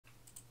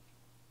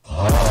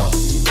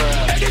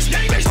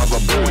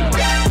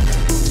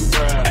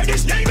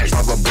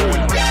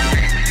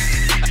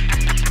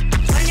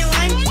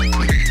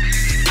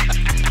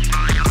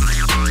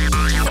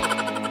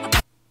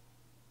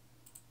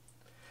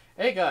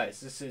guys,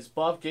 this is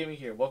Bob Gaming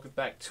here. Welcome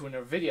back to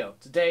another video.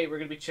 Today we're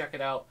going to be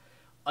checking out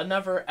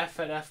another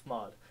FNF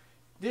mod.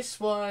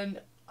 This one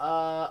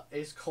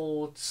is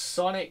called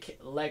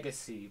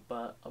SONIC.EXE,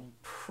 but I'm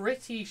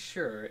pretty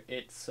sure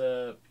it's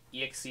a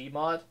EXE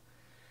mod.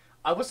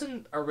 I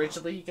wasn't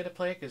originally going to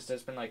play it because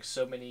there's been like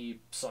so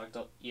many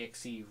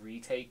Sonic.exe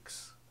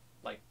retakes,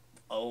 like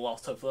a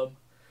lot of them.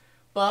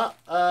 But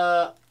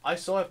I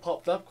saw it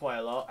popped up quite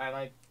a lot and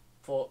I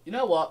thought, you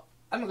know what,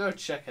 I'm going to go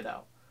check it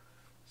out.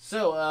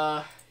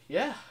 So,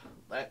 yeah,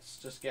 let's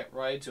just get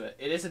right into it.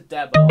 It is a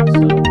demo,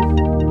 so,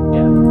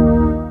 yeah,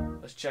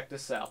 let's check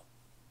this out.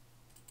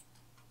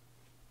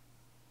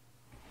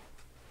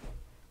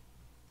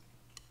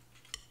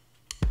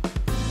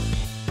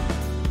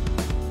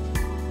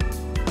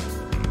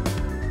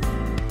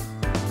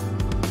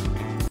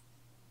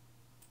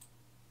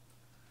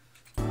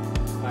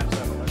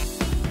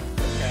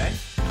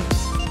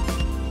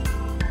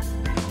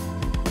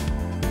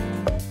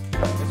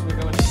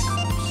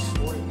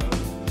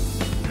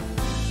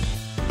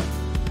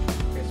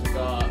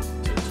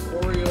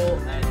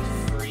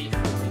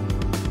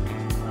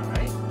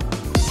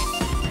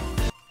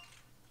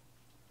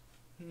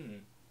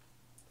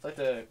 It's like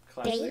the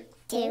classic.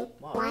 3, 2,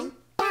 1,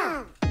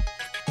 go!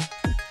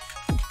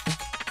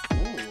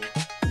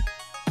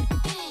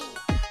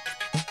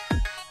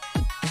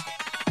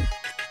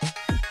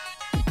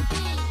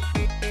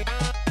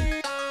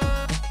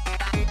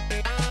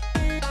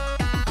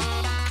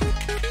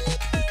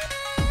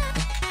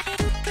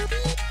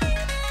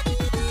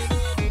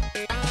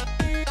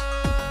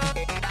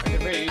 I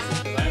can really use this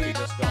because I only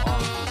just got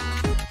on.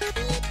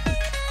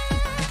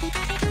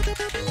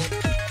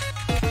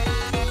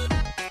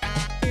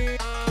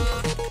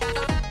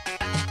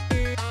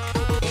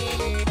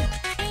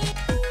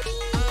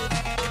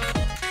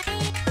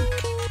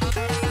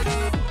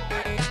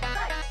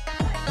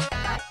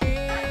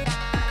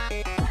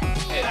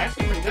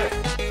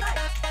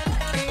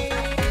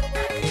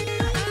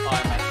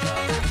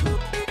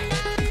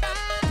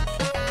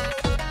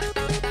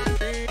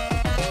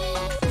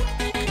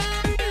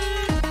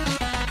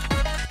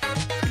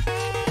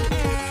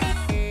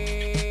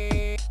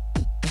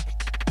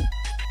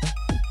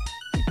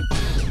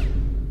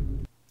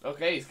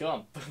 Okay, he's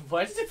gone.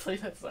 Why did it play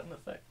that sound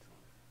effect?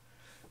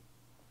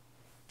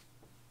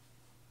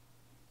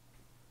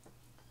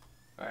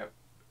 Alright.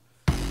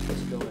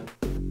 Let's go in.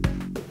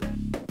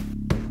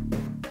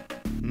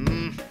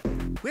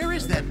 Where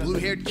is that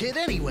blue-haired kid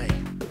anyway?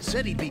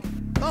 Said he'd be...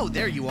 Oh,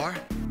 there you are.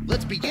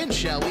 Let's begin,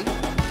 shall we?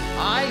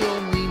 I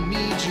only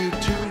need you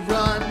to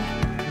run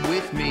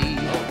with me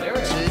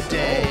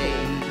today.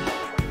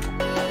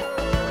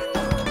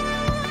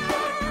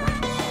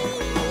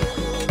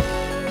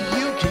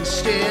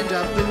 Stand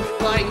up and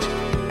fight,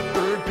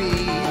 or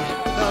be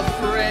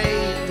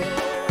afraid.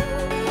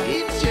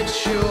 It's your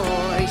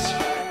choice.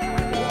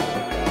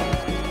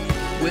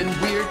 When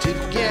we're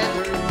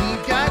together,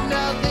 we've got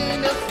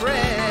nothing to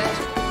fret.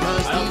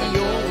 'Cause the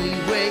only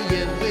way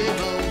you live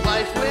a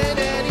life with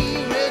any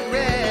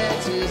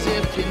regrets is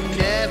if you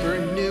never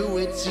knew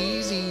it's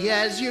easy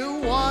as you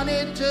want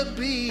it to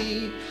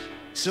be.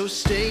 So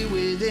stay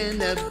within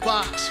that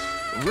box,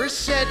 or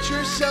set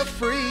yourself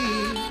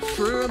free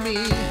for me.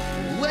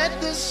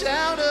 Let the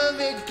sound of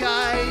it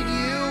guide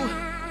you.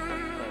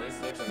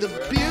 The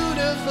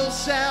beautiful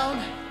sound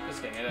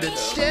that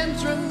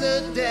stems from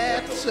the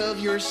depths of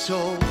your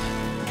soul.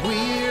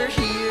 We're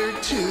here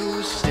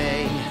to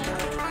stay.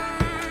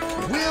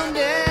 We'll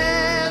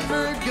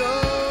never go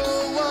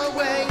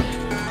away.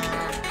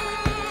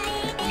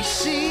 We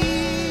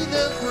see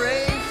the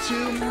brave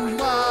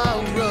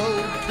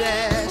tomorrow,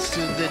 best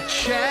of the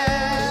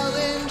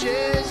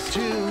challenges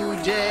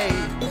today.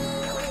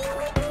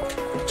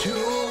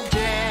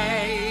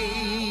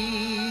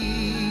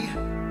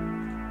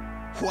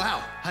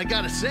 Wow, I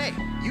gotta say,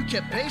 you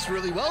kept pace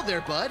really well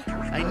there, bud.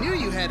 I knew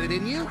you had it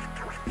in you.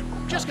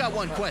 Just got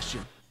one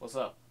question. What's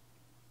up?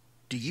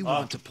 Do you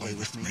want to play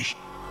with me?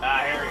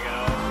 Ah, here we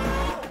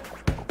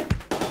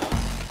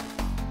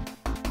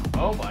go.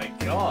 Oh my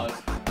god.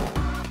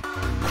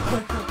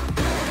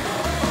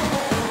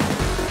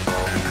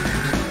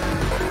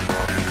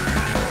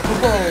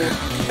 Whoa.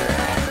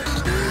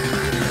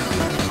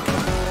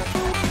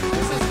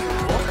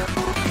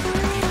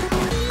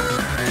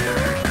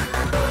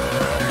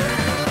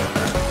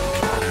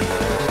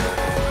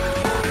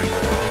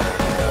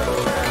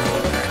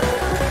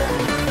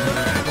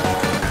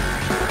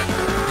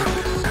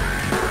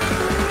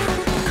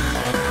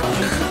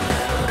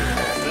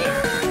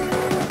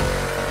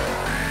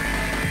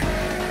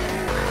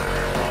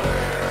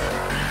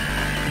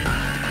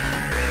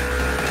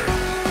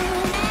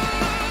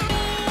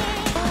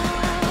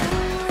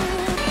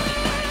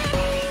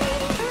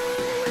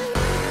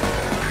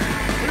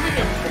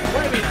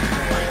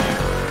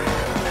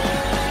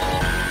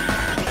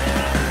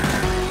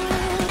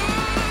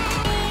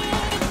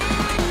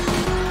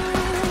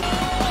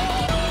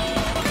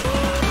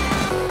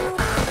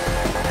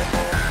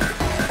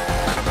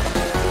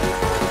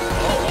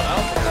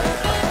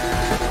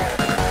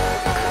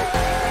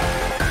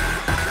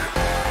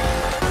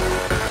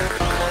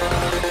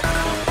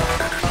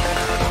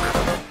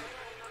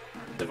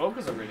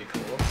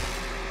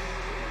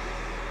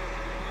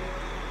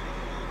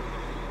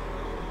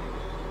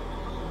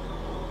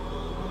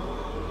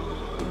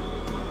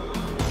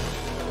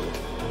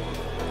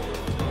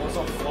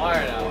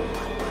 fire now.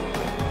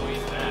 Oh,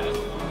 he's mad.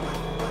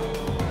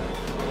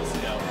 Let's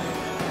go.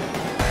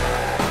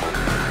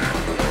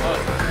 Oh,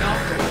 it's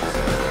Knuckles.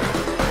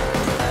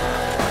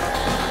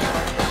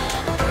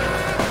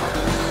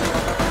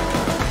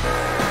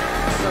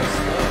 So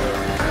slow.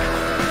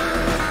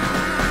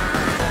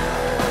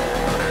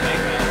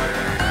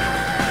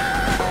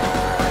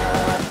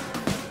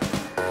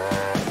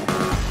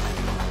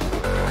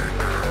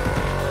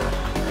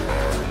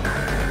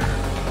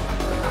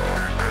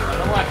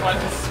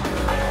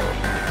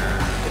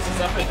 This is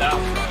up and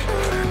down.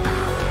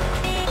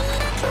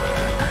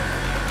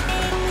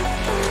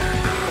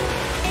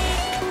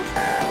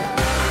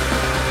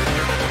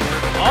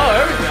 Oh,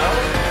 there we go.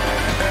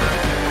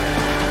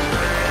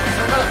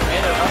 Somehow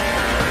made it up.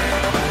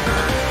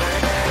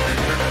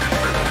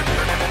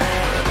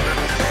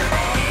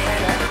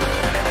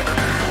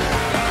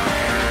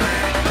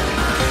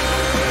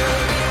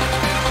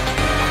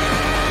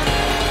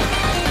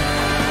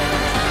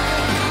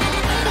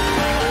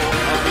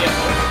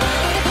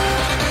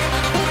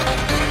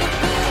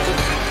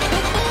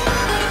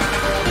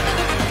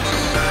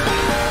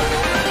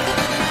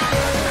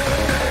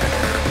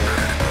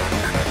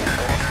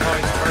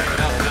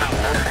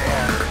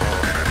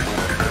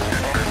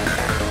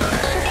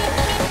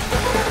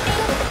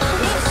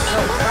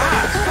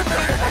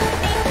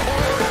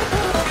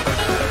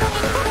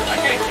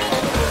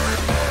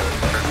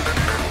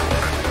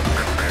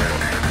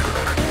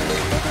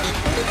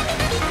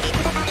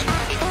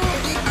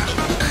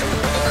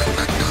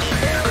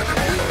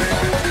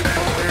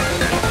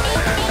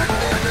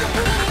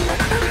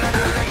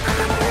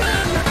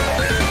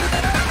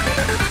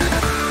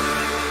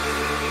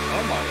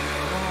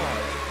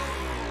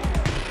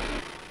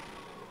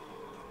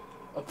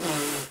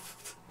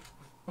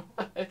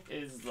 What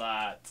is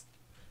that?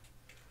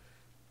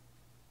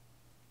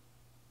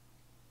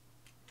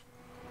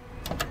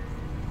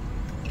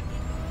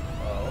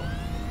 Oh.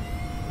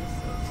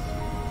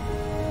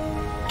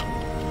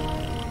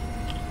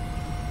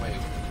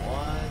 Wait,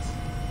 what?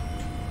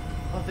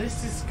 Oh,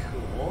 this is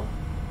cool.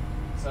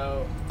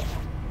 So,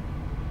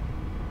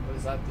 what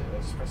does that do? I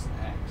just press an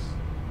X.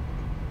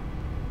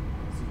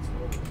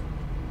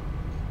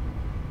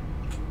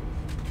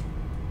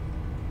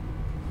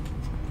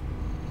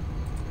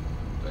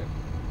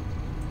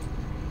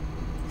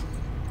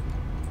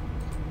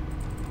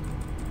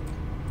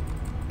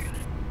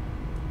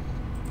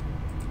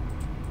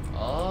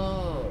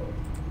 Oh.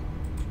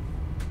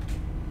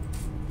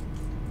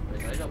 Wait,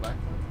 can I go back?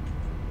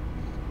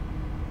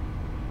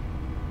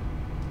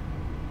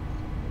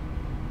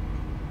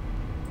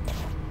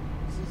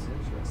 This is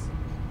interesting.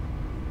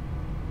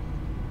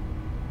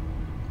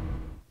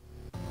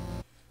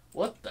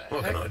 What the heck?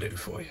 What can I do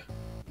for you?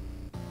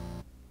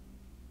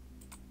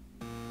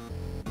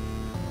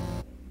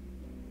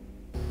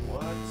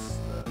 What's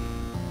the...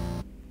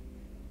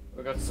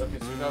 We got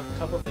a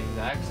couple things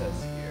to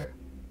access here.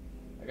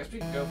 I guess we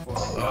can go for...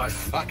 Oh, I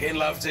fucking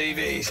love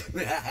TVs.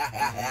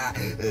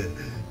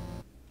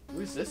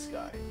 Who's this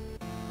guy?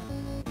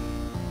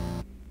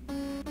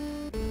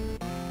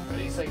 Are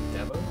these like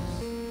demos?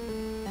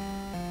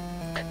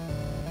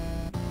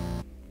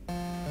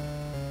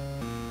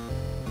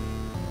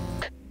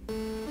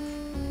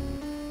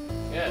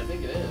 Yeah, I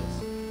think it is.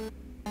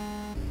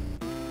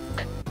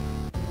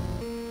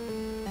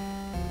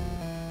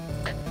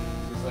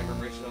 These like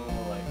original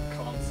like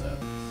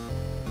concepts.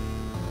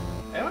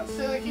 I want to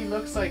say like he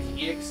looks like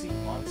EXE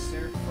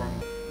Monster from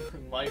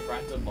My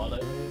Random Mod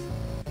Anyways.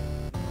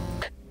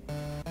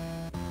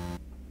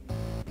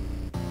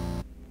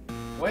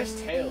 Where's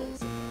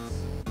Tails in this?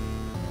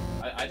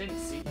 I didn't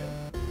see him.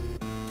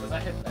 Was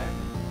I hit there?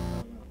 I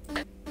don't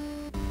know.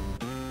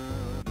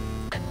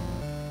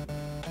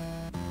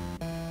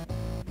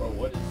 Bro,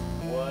 what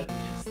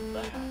is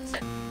that?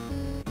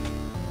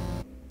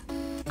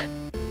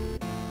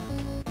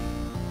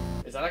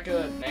 Is that like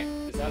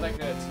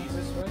a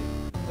teaser sprite?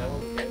 Is that what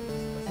we're getting?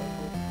 Is that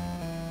cool?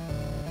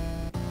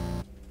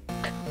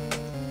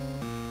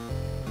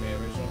 Okay,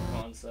 original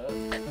concept.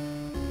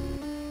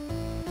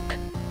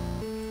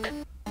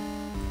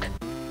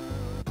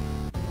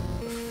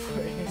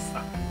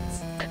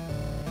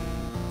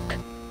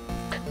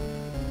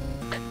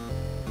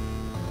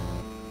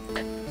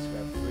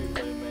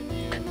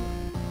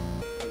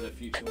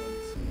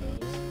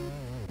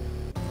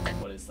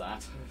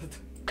 That.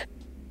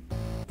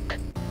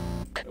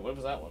 Wait, what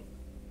was that one?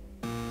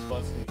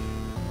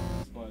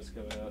 Spawn's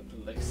coming out to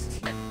Legacy.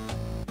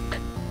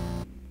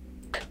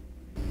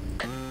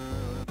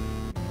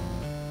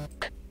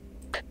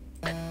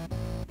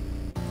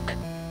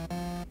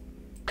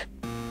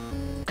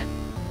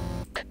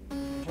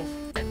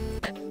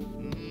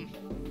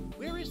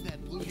 Where is that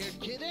blue-haired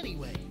kid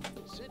anyway?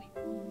 City.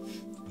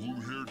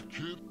 Blue-haired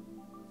kid?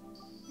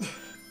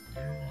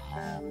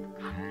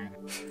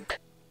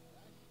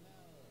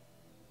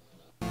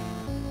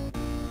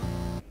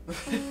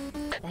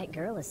 That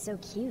girl is so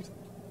cute.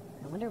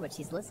 I wonder what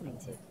she's listening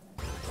to.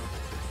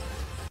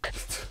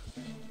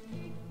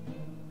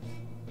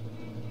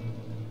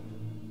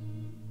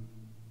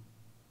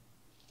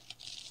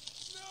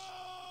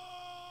 No!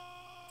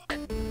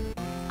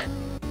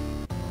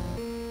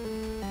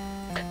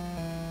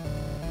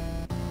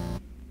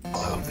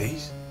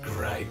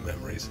 sweet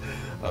memories.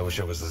 I wish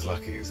I was as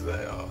lucky as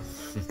they are.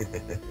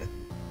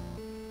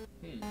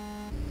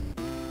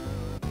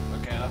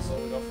 Okay, that's all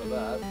we got for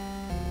that.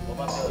 What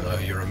about the Oh, other?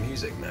 no, you're a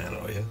music man,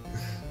 are you?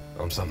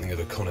 I'm something of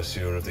a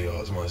connoisseur of the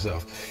arts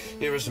myself.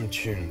 Here are some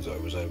tunes I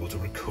was able to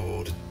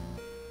record.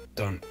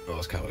 Don't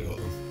ask how I got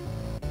them.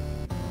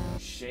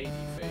 Shady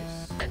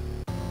face.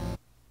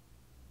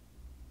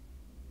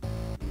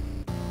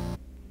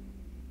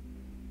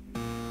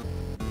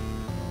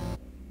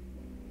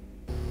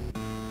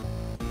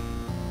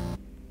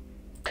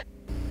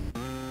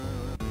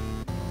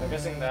 So I'm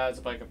guessing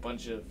that's like a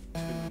bunch of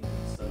tunes and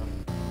stuff.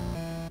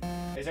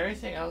 Is there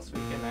anything else we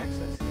can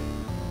access here?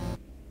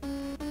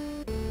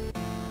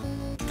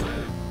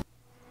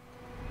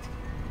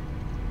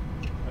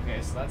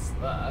 Okay, so that's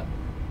that.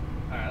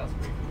 Alright, that's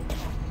pretty cool. So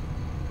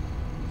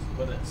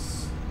what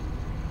is?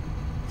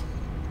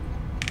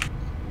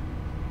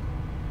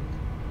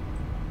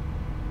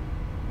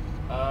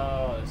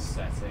 Oh,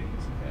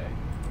 settings, okay.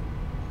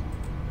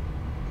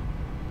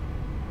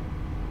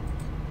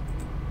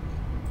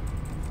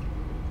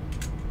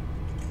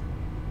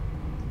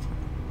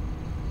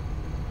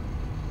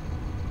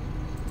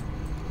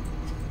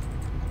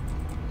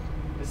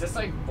 Is this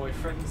like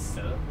boyfriend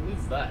setup? What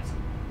is that?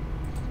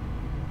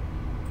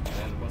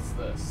 And what's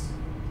this?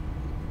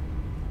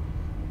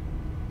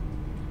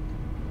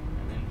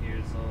 And then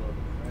here's all the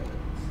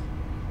credits.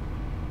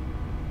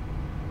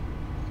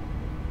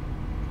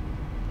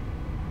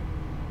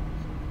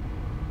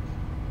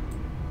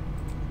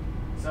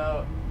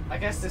 So, I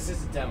guess this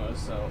is a demo,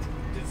 so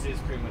this is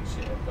pretty much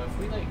it. But if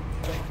we like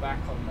click back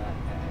on that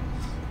X,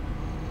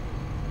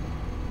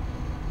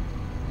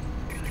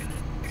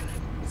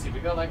 let's see, we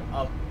got like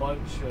a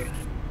bunch of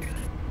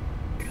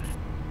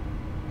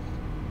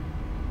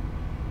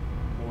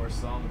more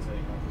songs I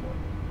think I've got.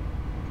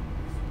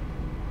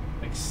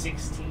 Like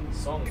 16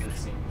 songs it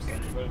seems.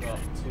 Like we've only got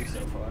 2 so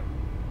far.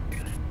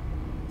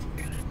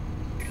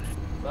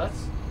 So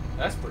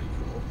that's pretty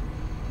cool.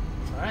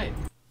 Alright.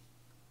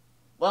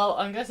 Well,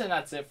 I'm guessing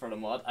that's it for the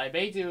mod. I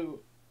may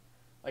do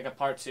like a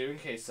part 2 in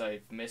case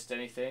I've missed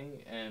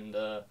anything, and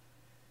but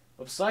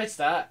besides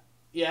that,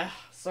 yeah,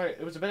 sorry,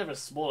 it was a bit of a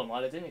smaller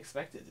mod. I didn't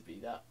expect it to be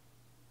that.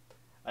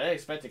 I didn't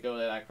expect it to go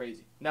that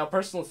crazy. Now,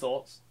 personal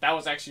thoughts, that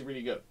was actually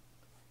really good.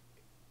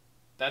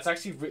 That's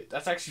actually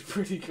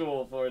pretty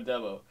cool for a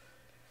demo.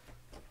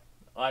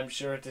 I'm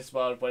sure this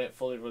mod, when it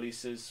fully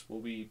releases, will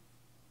be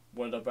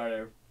one of the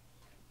better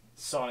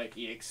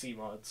SONIC.EXE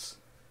mods.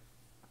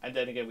 And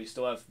then again, we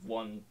still have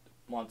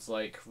mods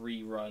like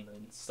Rerun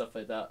and stuff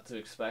like that to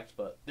expect,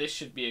 but this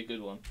should be a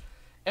good one.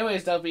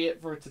 Anyways, that'll be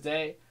it for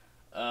today.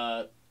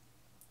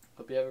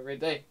 Hope you have a great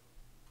day.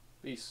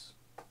 Peace.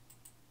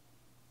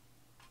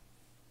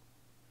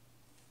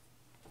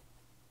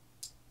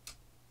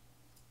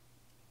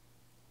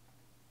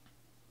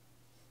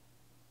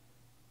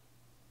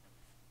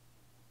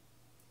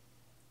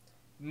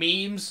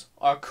 Memes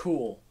are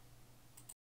cool.